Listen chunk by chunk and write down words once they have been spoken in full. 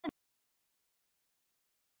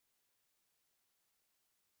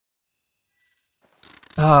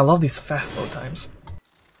Ah, I love these fast load times.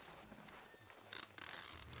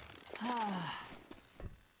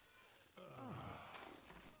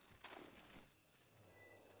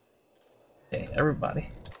 Okay, everybody.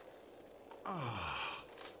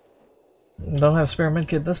 Don't have spare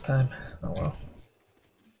medkit this time. Oh well.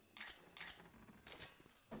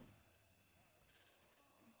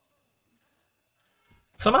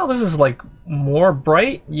 Somehow this is like more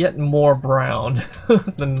bright, yet more brown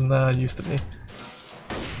than it used to be.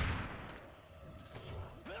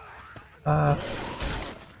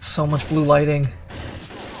 So much blue lighting.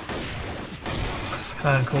 It's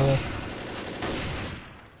kind of cool.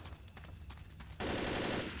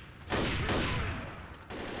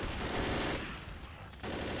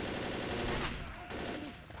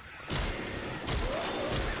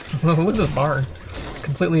 Look at this barn. It's a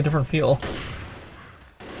completely different feel.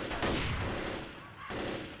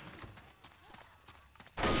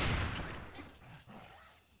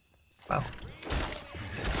 Wow.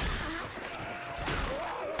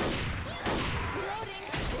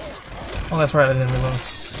 Oh, that's right, I didn't reload.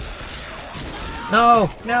 No!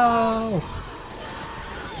 No!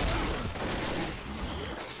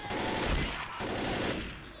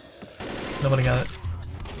 Nobody got it.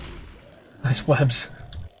 Nice webs.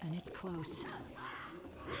 And it's close.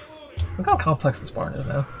 Look how complex this barn is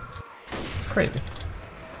now. It's crazy.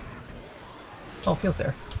 Oh, feels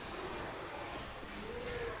there.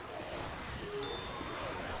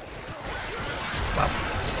 Wow.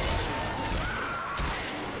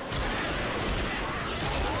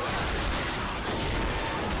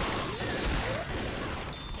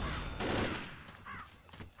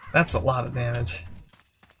 That's a lot of damage.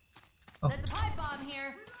 Oh. There's a pipe bomb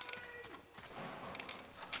here.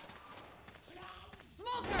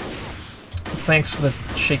 Smoker. Thanks for the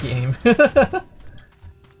shaky aim.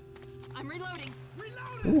 I'm reloading.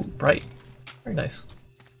 Ooh, bright. Very nice.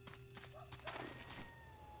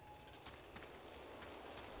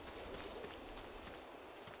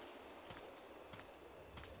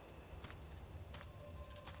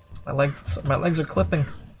 My legs are clipping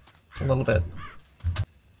a little bit.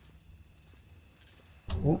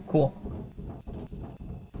 Ooh, cool.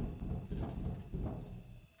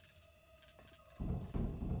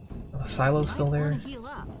 The silo's still there? Heal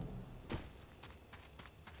up.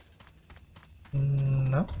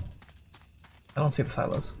 No. I don't see the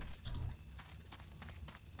silos.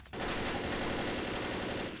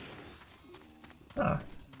 Ah.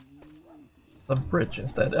 The bridge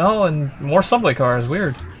instead. Oh, and more subway cars.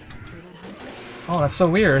 Weird. Oh, that's so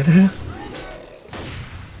weird.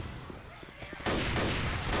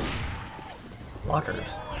 Lockers.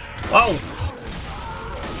 Whoa!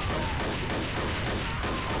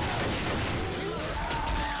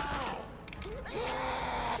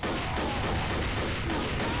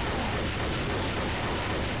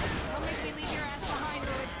 Don't make me leave your ass behind,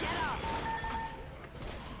 Lewis. Get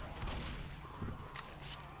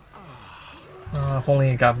up. If only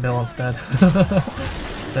he got Bill instead.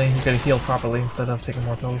 Then he could heal properly instead of taking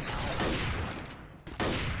more pills.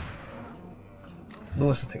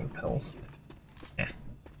 Lewis is taking pills. Eh.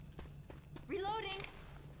 Reloading.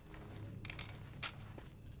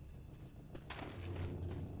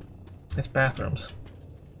 Nice bathrooms.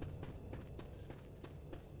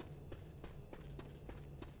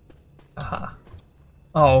 Aha.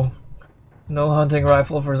 Oh. No hunting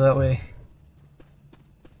rifle for Zoe.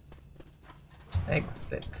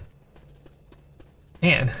 Exit.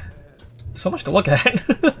 Man, so much to look at.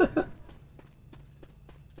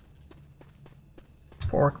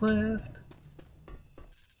 Forklift.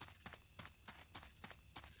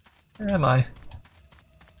 Where am I?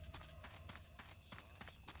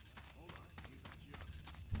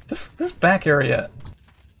 This back area.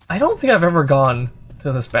 I don't think I've ever gone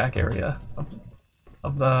to this back area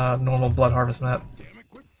of the normal Blood Harvest map.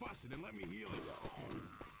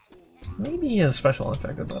 Maybe he is special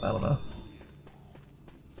infected, but I don't know.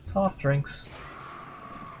 Soft drinks.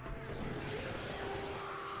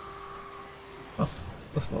 Oh,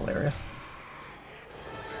 this little area.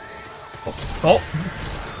 Oh, oh!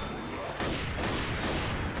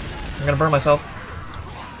 I'm gonna burn myself.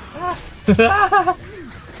 Ah.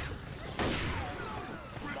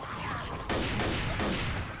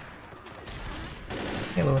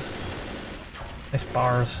 Hey, Lewis. Nice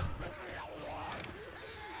bars.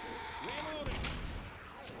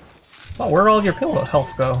 Oh, where'd all your pillow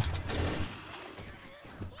health go?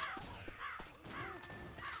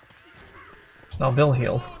 No, Bill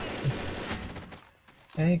healed.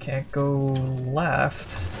 Okay, can't go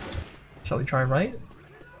left. Shall we try right?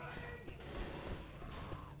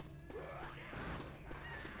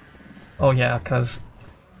 Oh yeah, because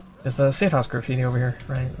There's the safe house graffiti over here.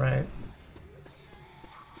 Right, right.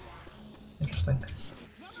 Interesting.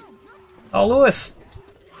 Oh, Lewis!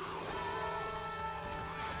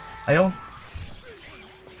 I don't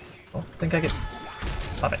think I could...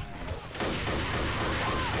 Stop it.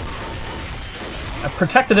 I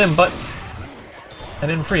protected him, but I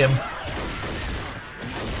didn't free him.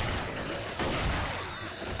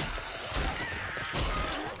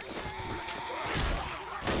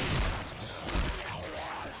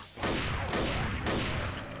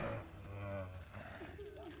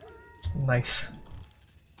 Nice.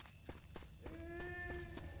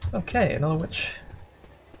 Okay, another witch.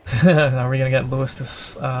 Now we're gonna get Lewis to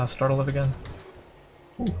start all over again.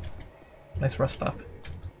 Ooh, nice rest stop.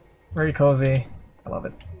 Very cozy. I love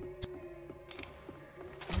it.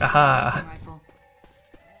 Aha! Rifle.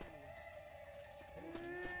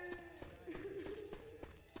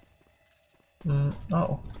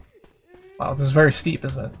 Oh. Wow, this is very steep,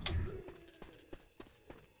 isn't it?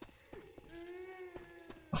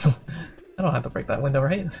 I don't have to break that window,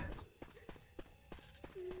 right?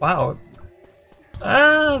 Wow.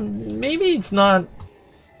 Maybe it's not...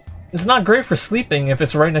 It's not great for sleeping if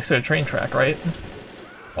it's right next to a train track, right?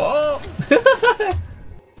 Oh!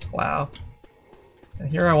 Wow. And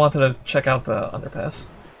here I wanted to check out the underpass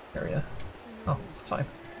area. Oh, it's fine.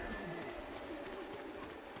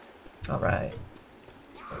 Alright.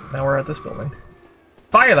 Now we're at this building.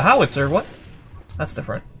 Fire the howitzer! What? That's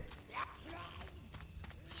different.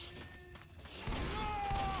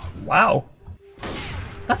 Wow.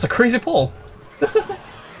 That's a crazy pull.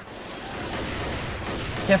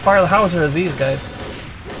 Can't fire the howitzer at these guys.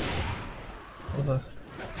 What is this?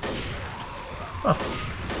 Oh.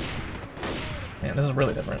 Man, this is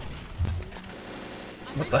really different.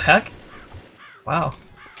 What the heck? Wow.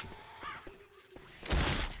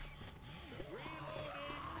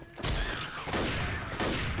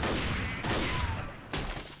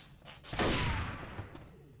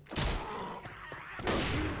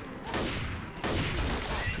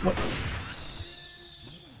 What?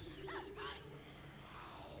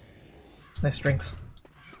 Nice drinks.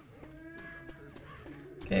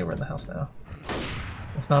 Okay, we're in the house now.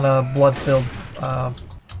 It's not a blood-filled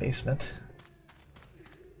basement.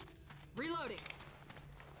 Reloading.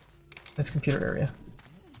 It's computer area.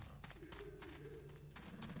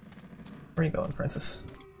 Where are you going, Francis?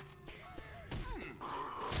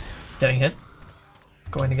 Getting hit?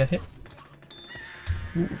 Going to get hit?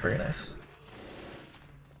 Ooh, very nice.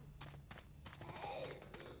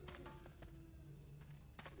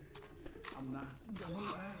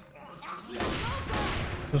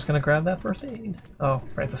 Who's gonna grab that first aid? Oh,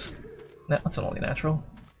 Francis. That's only natural.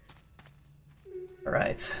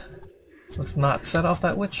 Alright. Let's not set off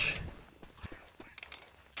that witch.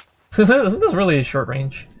 Isn't this really short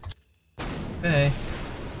range? Okay.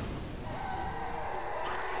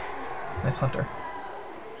 Nice hunter.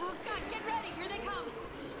 Oh God, get ready! Here they come.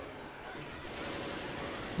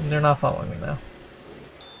 They're not following me now.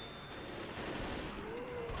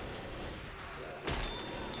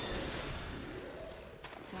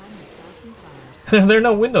 Time to start some fires. There are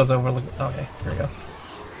no windows overlooking. Okay, here we go.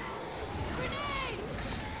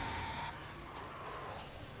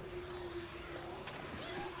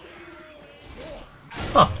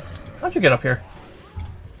 Huh. How'd you get up here?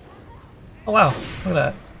 Oh wow, look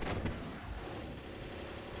at that.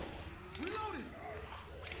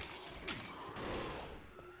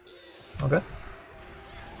 Okay.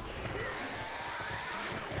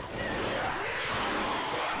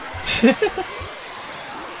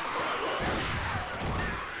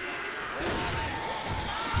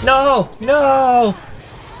 No! No!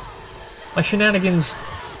 My shenanigans.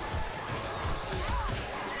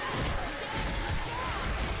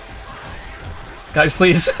 Guys,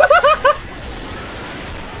 please.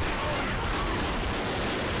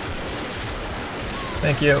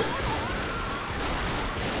 Thank you.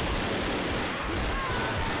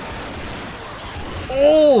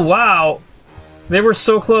 Oh, wow. They were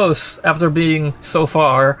so close after being so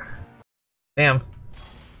far. Damn.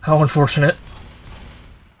 How unfortunate.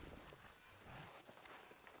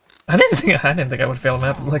 I didn't think I would fail a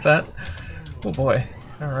map like that. Oh boy.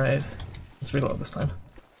 Alright. Let's reload this time.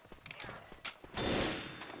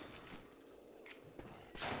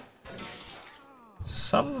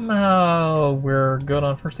 Somehow we're good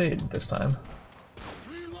on first aid this time.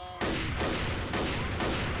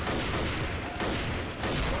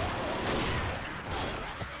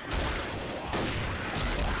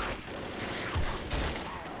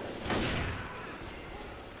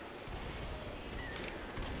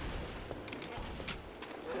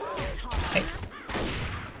 Hey.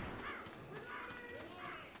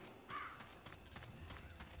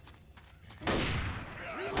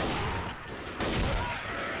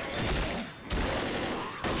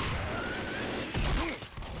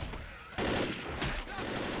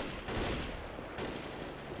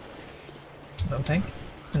 No tank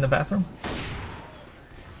in the bathroom.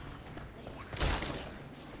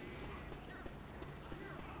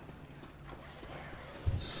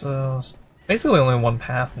 So basically only one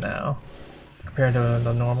path now compared to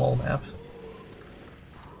the normal map.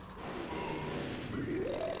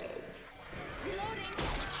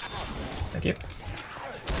 Thank you.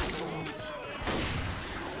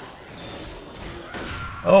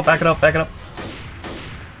 Oh, back it up, back it up.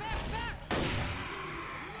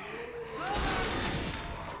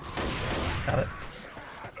 Got it.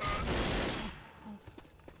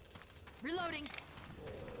 Reloading.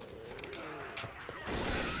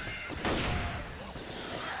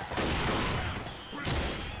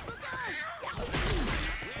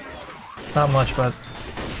 It's not much, but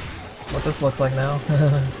what this looks like now.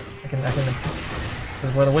 I can, this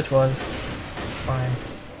is where the witch was. It's fine.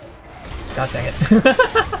 God dang it.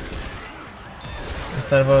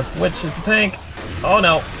 Instead of a witch, it's a tank. Oh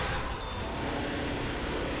no.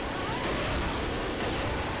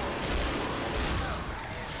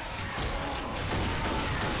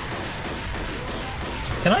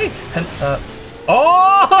 Can I?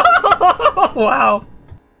 Oh! Wow.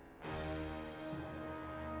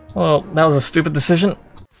 Well, that was a stupid decision.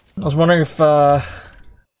 I was wondering if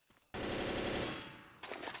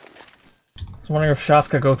shots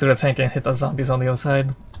could go through the tank and hit the zombies on the other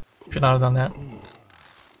side. Should not have done that.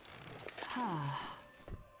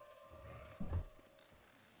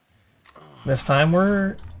 This time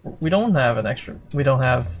we don't have an extra. We don't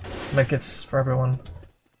have medkits for everyone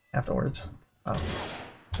afterwards. Oh.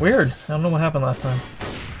 Weird. I don't know what happened last time.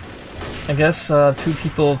 I guess two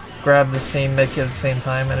people grabbed the same medkit at the same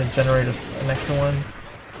time and it generated an extra one.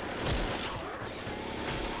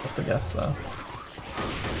 Just a guess though.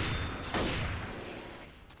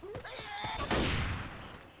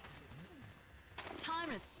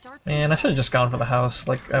 Man, I should have just gone for the house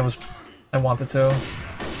like I wanted to.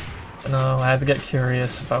 But no, I had to get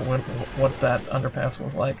curious about what that underpass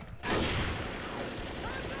was like.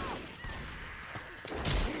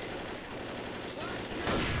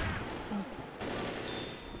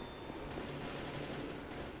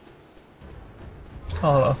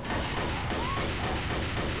 Oh, hello.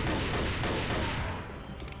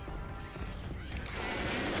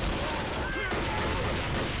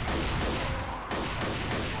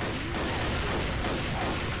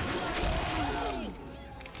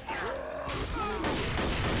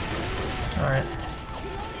 Alright.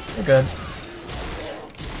 We're good.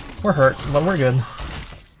 We're hurt, but we're good.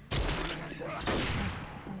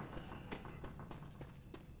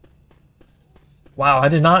 Wow, I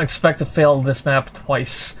did not expect to fail this map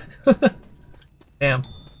twice. Damn.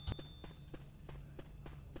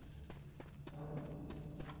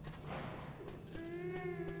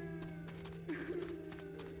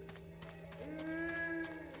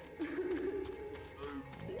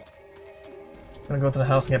 I'm gonna go to the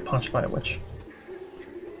house and get punched by a witch.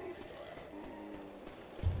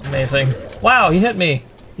 Amazing. Wow, he hit me!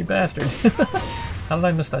 You bastard. How did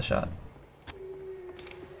I miss that shot?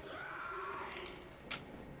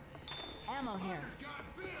 Ammo here.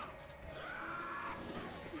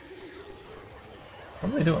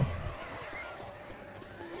 What are they doing?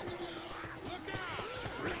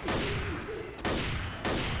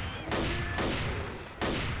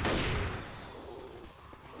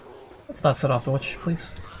 Let's not set off the witch, please.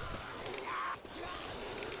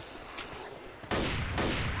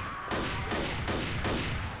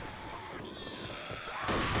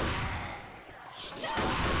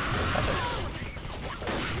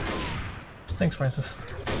 Thanks, Francis.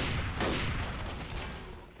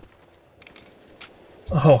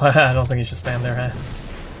 Oh, I don't think you should stand there, huh?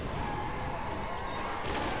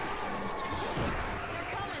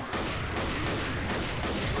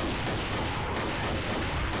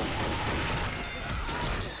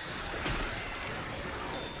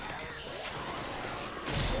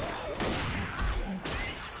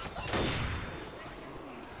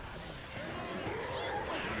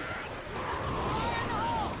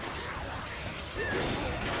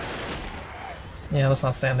 Yeah, let's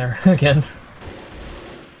not stand there again.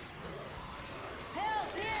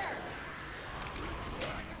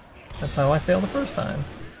 That's how I failed the first time.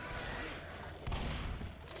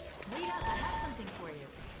 Wait up, I have something for you.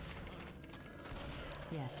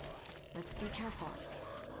 Yes, let's be careful.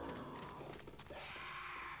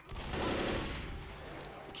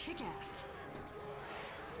 Kick ass.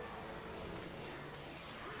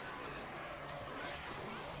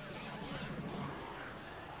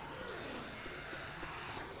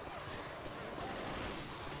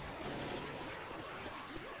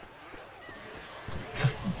 It's a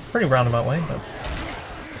pretty roundabout way, but...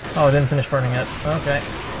 Oh, I didn't finish burning it. Okay.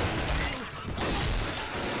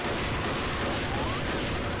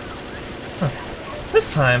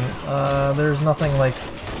 this time, there's nothing like...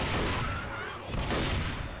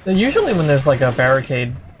 Usually when there's like a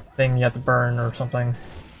barricade thing you have to burn or something,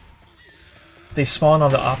 they spawn on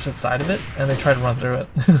the opposite side of it, and they try to run through it.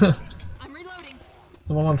 I'm reloading. It's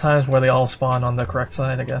one of the times where they all spawn on the correct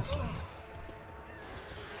side, I guess.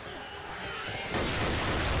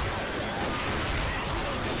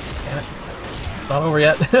 Damn it. It's not over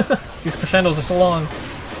yet. These crescendos are so long.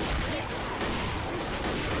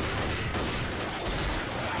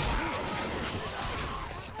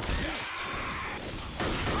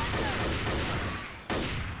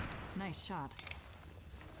 Nice shot.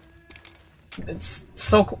 It's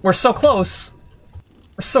so we're so close.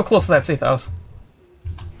 We're so close to that safe house.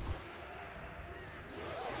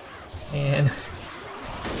 And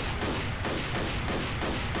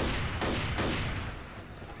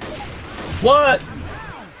what?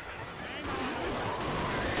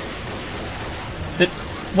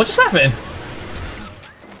 What just happened?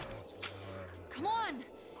 Come on!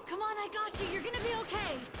 Come on, I got you! You're gonna be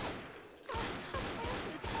okay!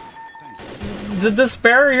 Did this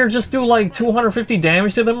barrier just do like 250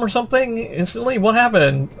 damage to them or something instantly? What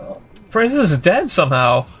happened? Francis is dead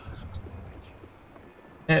somehow.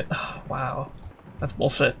 And, oh, wow. That's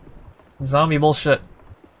bullshit. Zombie bullshit.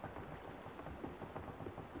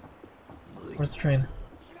 Where's the train?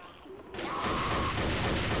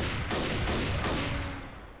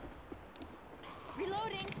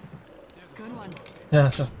 Reloading! Good one. Yeah,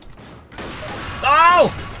 it's just...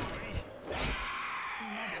 Oh!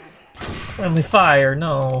 Friendly fire,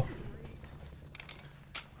 no.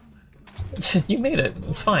 You made it.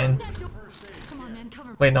 It's fine. Come on, man, cover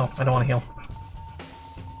me. Wait, no, I don't want to heal.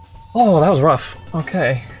 Oh, that was rough.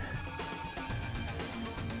 Okay.